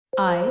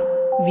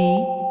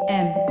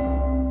IVM.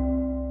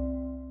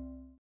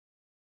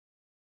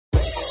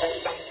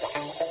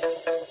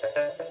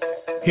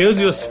 Here's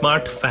your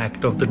smart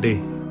fact of the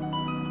day.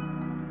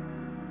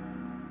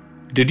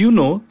 Did you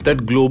know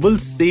that global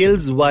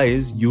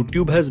sales-wise,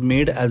 YouTube has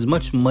made as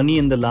much money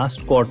in the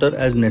last quarter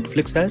as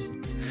Netflix has?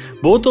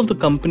 Both of the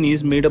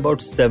companies made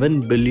about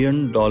 $7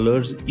 billion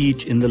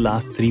each in the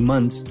last 3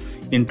 months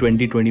in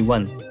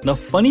 2021. Now,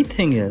 funny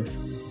thing is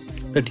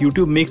that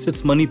YouTube makes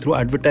its money through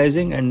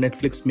advertising and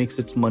Netflix makes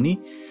its money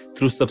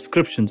through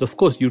subscriptions. Of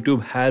course,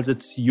 YouTube has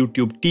its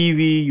YouTube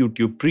TV,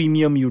 YouTube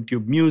Premium,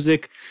 YouTube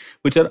Music,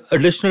 which are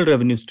additional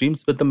revenue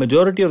streams, but the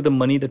majority of the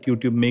money that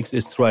YouTube makes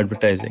is through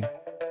advertising.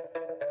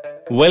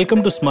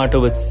 Welcome to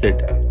Smarter with Sid.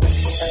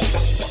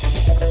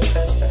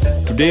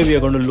 Today we are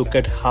going to look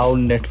at how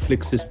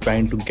Netflix is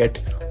trying to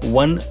get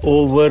one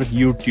over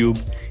YouTube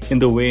in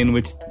the way in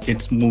which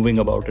it's moving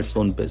about its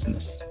own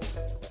business.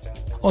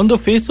 On the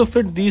face of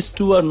it, these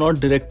two are not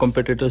direct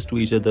competitors to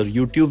each other.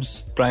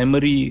 YouTube's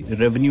primary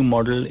revenue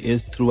model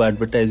is through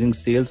advertising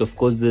sales. Of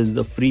course, there's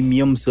the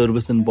freemium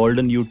service involved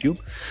in YouTube,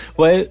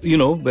 where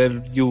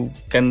you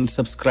can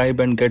subscribe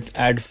and get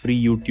ad-free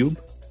YouTube.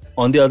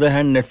 On the other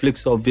hand,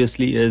 Netflix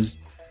obviously is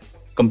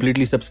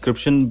completely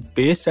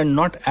subscription-based and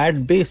not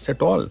ad-based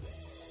at all.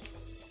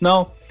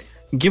 Now,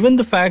 given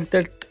the fact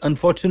that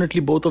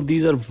unfortunately both of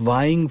these are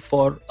vying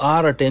for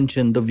our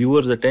attention, the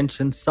viewer's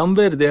attention,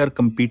 somewhere they are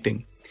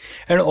competing.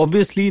 And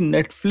obviously,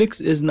 Netflix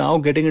is now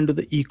getting into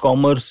the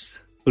e-commerce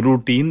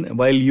routine,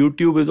 while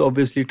YouTube is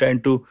obviously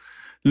trying to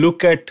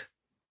look at,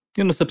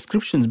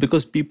 subscriptions,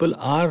 because people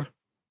are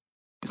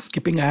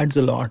skipping ads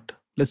a lot.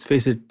 Let's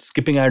face it,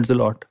 skipping ads a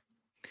lot.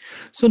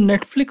 So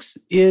Netflix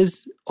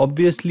is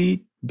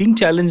obviously being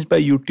challenged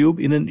by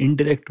YouTube in an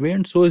indirect way,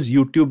 and so is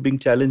YouTube being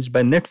challenged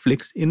by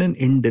Netflix in an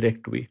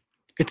indirect way.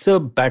 It's a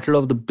battle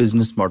of the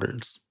business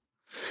models.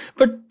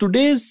 But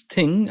today's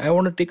thing, I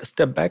want to take a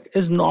step back,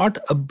 is not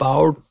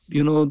about,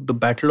 the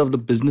battle of the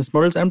business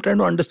models. I'm trying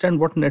to understand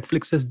what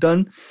Netflix has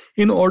done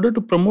in order to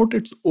promote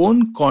its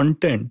own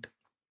content.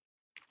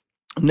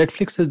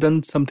 Netflix has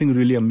done something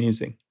really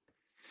amazing.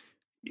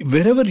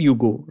 Wherever you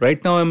go,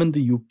 right now I'm in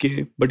the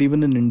UK, but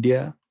even in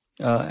India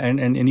and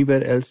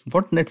anywhere else,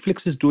 what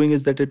Netflix is doing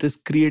is that it is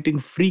creating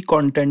free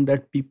content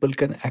that people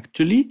can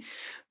actually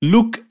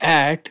look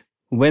at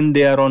when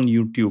they are on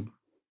YouTube.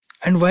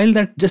 And while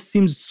that just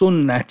seems so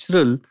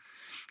natural,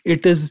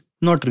 it is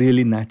not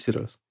really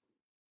natural.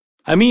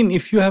 I mean,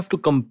 if you have to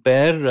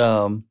compare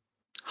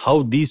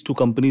how these two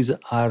companies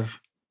are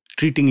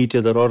treating each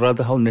other, or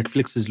rather how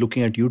Netflix is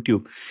looking at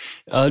YouTube,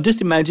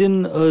 just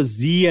imagine a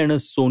Zee and a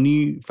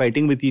Sony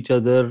fighting with each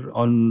other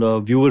on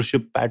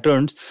viewership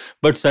patterns,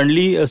 but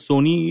suddenly a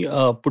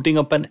Sony putting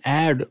up an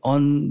ad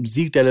on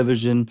Zee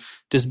television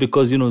just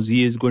because,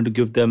 Zee is going to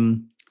give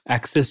them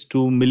access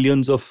to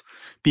millions of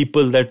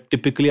people that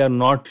typically are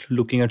not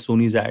looking at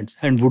Sony's ads.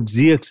 And would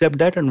Zee accept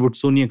that? And would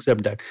Sony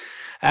accept that?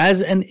 As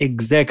an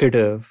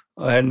executive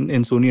and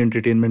in Sony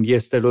Entertainment,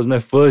 yes, that was my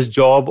first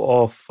job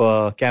of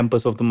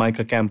campus of the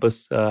Mica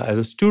campus. As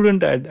a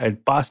student,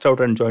 I'd passed out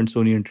and joined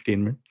Sony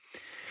Entertainment.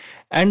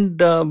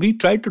 And we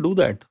tried to do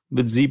that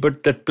with Zee,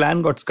 but that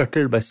plan got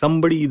scuttled by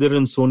somebody either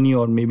in Sony,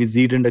 or maybe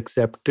Zee didn't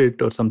accept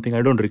it or something.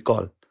 I don't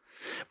recall.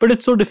 But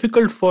it's so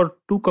difficult for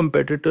two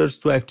competitors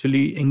to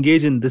actually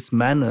engage in this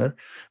manner.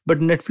 But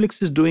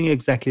Netflix is doing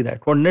exactly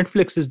that. What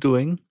Netflix is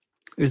doing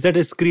is that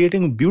it's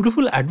creating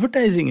beautiful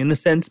advertising in a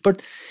sense,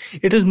 but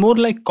it is more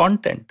like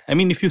content. I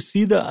mean, if you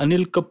see the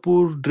Anil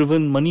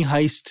Kapoor-driven Money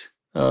Heist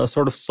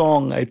sort of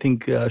song, I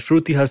think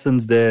Shruti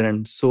Hassan's there,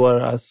 and so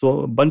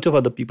a bunch of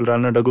other people,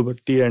 Rana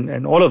Daggubati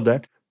and all of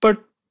that. But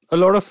a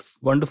lot of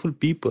wonderful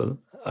people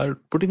are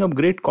putting up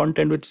great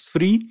content which is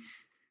free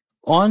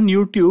on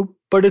YouTube,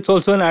 but it's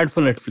also an ad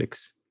for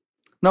Netflix.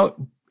 Now,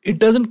 it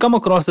doesn't come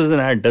across as an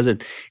ad, does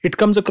it? It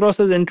comes across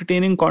as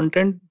entertaining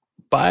content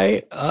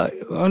by,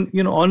 on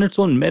its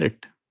own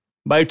merit,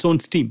 by its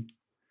own steam.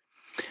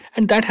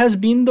 And that has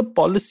been the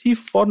policy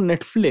for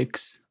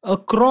Netflix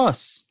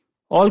across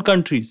all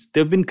countries.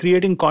 They've been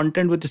creating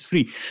content which is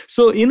free.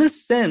 So in a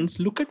sense,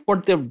 look at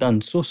what they've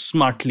done so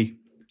smartly.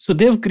 So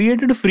they've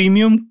created a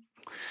freemium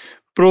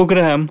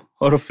program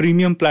or a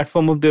freemium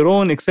platform of their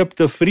own, except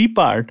the free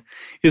part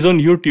is on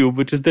YouTube,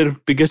 which is their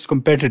biggest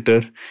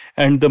competitor,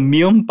 and the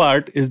Mium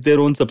part is their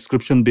own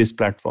subscription-based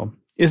platform.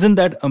 Isn't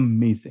that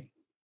amazing?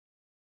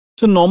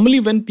 So normally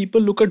when people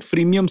look at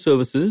freemium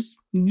services,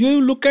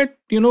 you look at,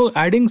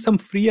 adding some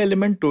free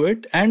element to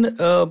it and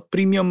a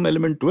premium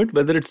element to it,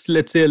 whether it's,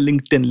 let's say, a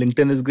LinkedIn.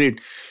 LinkedIn is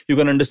great. You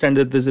can understand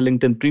that there's a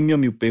LinkedIn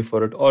premium, you pay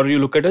for it. Or you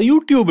look at a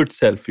YouTube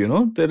itself,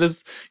 there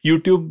is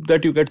YouTube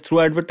that you get through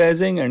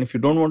advertising. And if you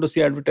don't want to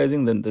see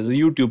advertising, then there's a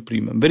YouTube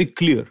premium. Very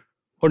clear.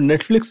 What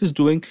Netflix is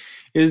doing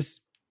is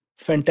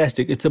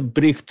fantastic. It's a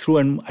breakthrough,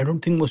 and I don't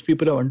think most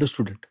people have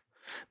understood it.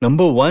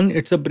 Number one,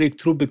 it's a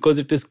breakthrough because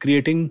it is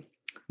creating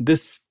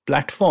this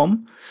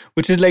platform,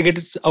 which is like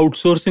it's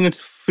outsourcing its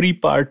free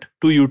part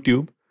to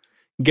YouTube,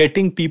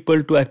 getting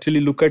people to actually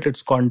look at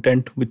its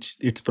content, which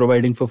it's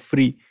providing for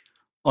free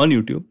on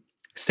YouTube.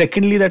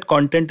 Secondly, that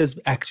content is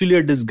actually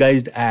a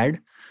disguised ad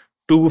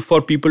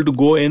for people to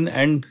go in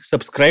and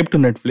subscribe to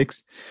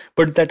Netflix.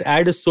 But that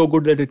ad is so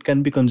good that it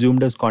can be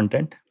consumed as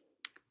content.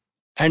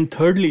 And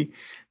thirdly,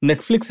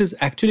 Netflix is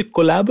actually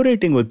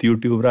collaborating with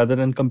YouTube rather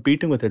than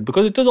competing with it,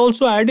 because it is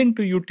also adding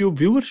to YouTube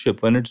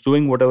viewership when it's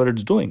doing whatever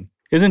it's doing,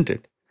 isn't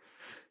it?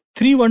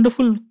 Three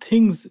wonderful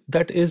things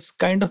that is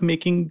kind of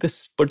making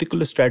this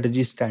particular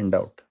strategy stand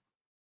out.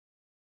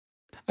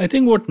 I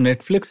think what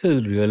Netflix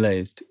has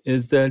realized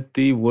is that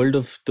the world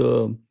of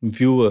the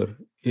viewer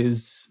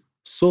is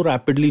so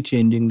rapidly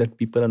changing that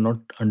people are not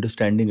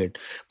understanding it.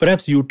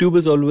 Perhaps YouTube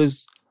is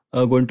always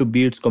going to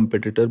be its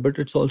competitor, but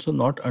it's also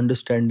not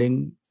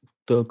understanding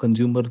the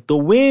consumer the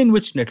way in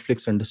which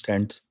Netflix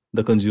understands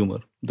the consumer,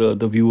 the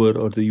viewer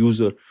or the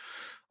user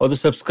or the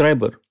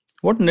subscriber.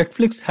 What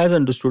Netflix has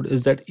understood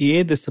is that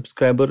A, the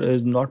subscriber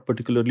is not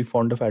particularly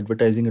fond of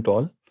advertising at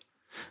all.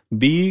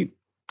 B,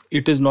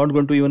 it is not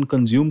going to even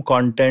consume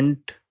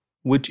content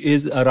which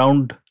is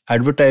around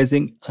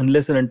advertising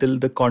unless and until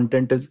the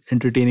content is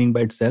entertaining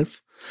by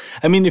itself.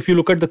 I mean, if you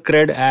look at the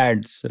cred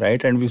ads,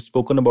 right, and we've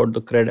spoken about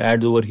the cred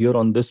ads over here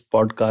on this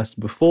podcast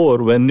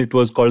before when it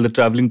was called the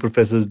Traveling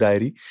Professor's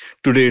Diary.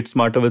 Today it's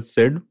Smarter with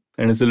Sid,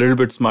 and it's a little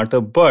bit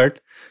smarter. But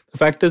the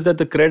fact is that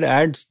the cred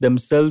ads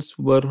themselves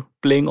were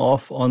playing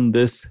off on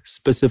this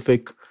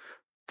specific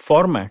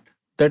format,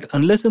 that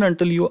unless and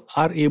until you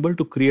are able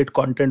to create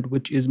content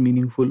which is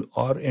meaningful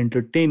or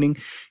entertaining,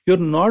 you're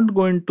not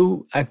going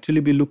to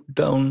actually be looked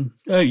down.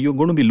 You're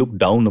going to be looked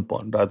down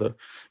upon, rather,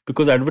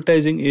 because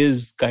advertising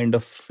is kind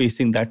of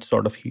facing that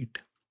sort of heat.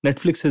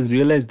 Netflix has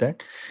realized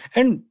that.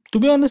 And to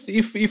be honest,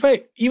 if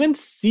I even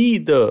see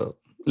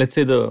let's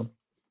say the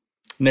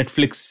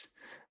Netflix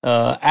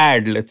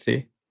ad, let's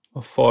say,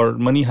 for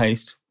Money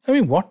Heist, I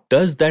mean, what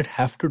does that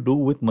have to do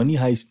with Money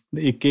Heist,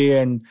 AK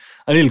and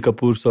Anil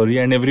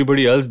Kapoor, and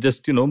everybody else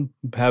just,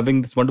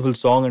 having this wonderful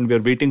song and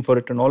we're waiting for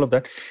it and all of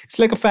that? It's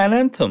like a fan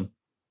anthem.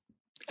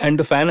 And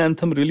the fan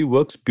anthem really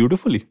works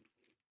beautifully.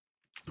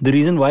 The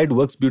reason why it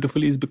works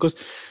beautifully is because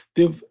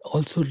they've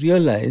also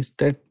realized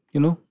that,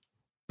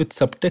 with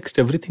subtext,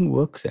 everything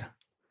works.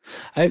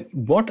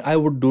 What I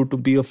would do to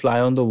be a fly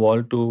on the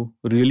wall to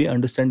really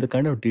understand the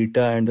kind of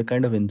data and the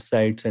kind of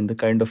insights and the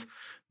kind of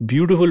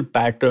beautiful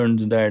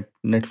patterns that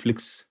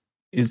Netflix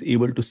is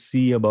able to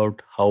see about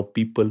how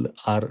people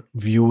are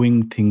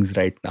viewing things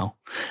right now.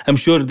 I'm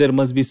sure there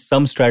must be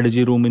some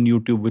strategy room in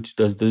YouTube which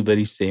does the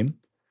very same.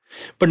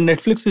 But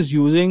Netflix is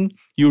using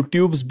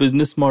YouTube's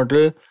business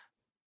model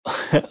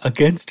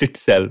against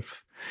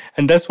itself.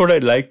 And that's what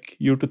I'd like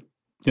you to,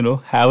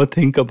 have a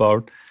think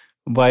about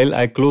while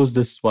I close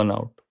this one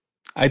out.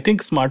 I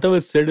think Smarter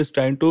with Sid is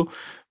trying to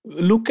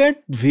look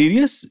at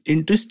various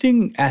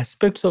interesting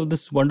aspects of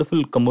this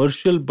wonderful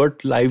commercial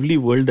but lively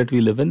world that we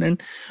live in. And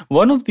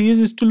one of these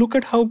is to look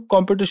at how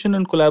competition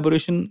and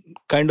collaboration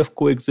kind of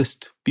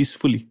coexist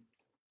peacefully.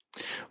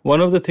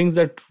 One of the things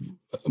that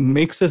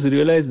makes us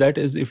realize that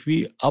is if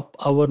we up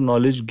our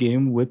knowledge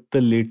game with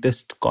the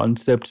latest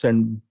concepts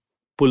and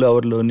pull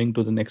our learning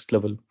to the next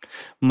level.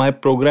 My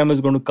program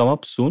is going to come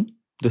up soon.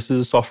 This is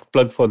a soft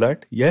plug for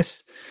that.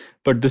 Yes,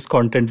 but this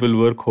content will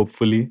work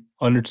hopefully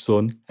on its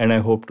own. And I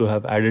hope to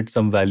have added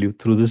some value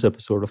through this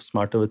episode of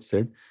Smarter with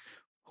Sid.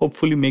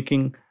 Hopefully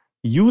making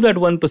you that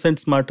 1%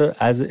 smarter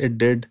as it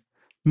did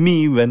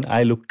me when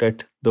I looked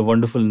at the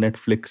wonderful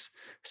Netflix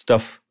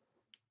stuff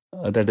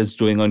that it's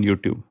doing on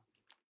YouTube.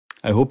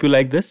 I hope you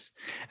like this.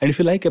 And if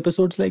you like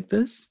episodes like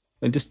this,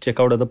 just check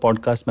out other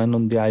podcasts, man,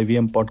 on the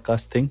IVM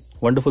podcast thing.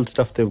 Wonderful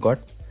stuff they've got.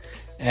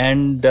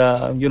 And,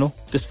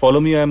 just follow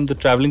me. I'm the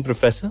Traveling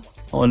Professor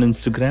on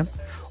Instagram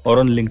or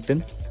on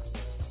LinkedIn.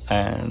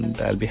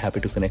 And I'll be happy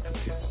to connect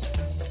with you.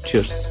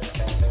 Cheers.